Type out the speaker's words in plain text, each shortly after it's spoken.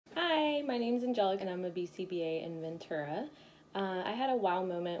Hi, my name's Angelica and I'm a BCBA in Ventura. I had a wow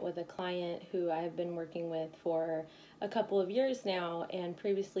moment with a client who I have been working with for a couple of years now, and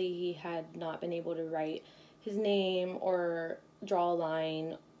previously he had not been able to write his name or draw a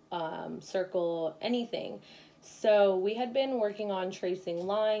line, circle, anything. So we had been working on tracing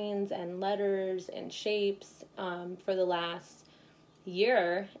lines and letters and shapes for the last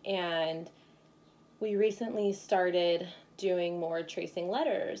year, and we recently started doing more tracing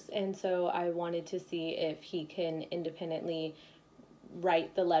letters, and so I wanted to see if he can independently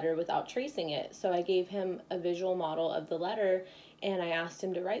write the letter without tracing it. So I gave him a visual model of the letter and I asked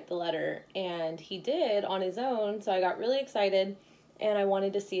him to write the letter, and he did on his own. So I got really excited and I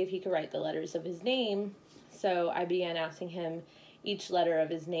wanted to see if he could write the letters of his name. So I began asking him each letter of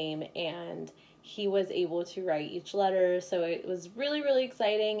his name, and he was able to write each letter. So it was really, really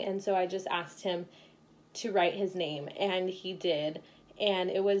exciting. And so I just asked him to write his name, and he did. And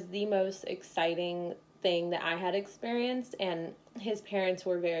it was the most exciting thing that I had experienced, and his parents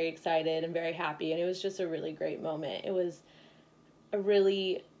were very excited and very happy, and it was just a really great moment. It was a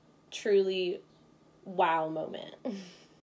really, truly wow moment.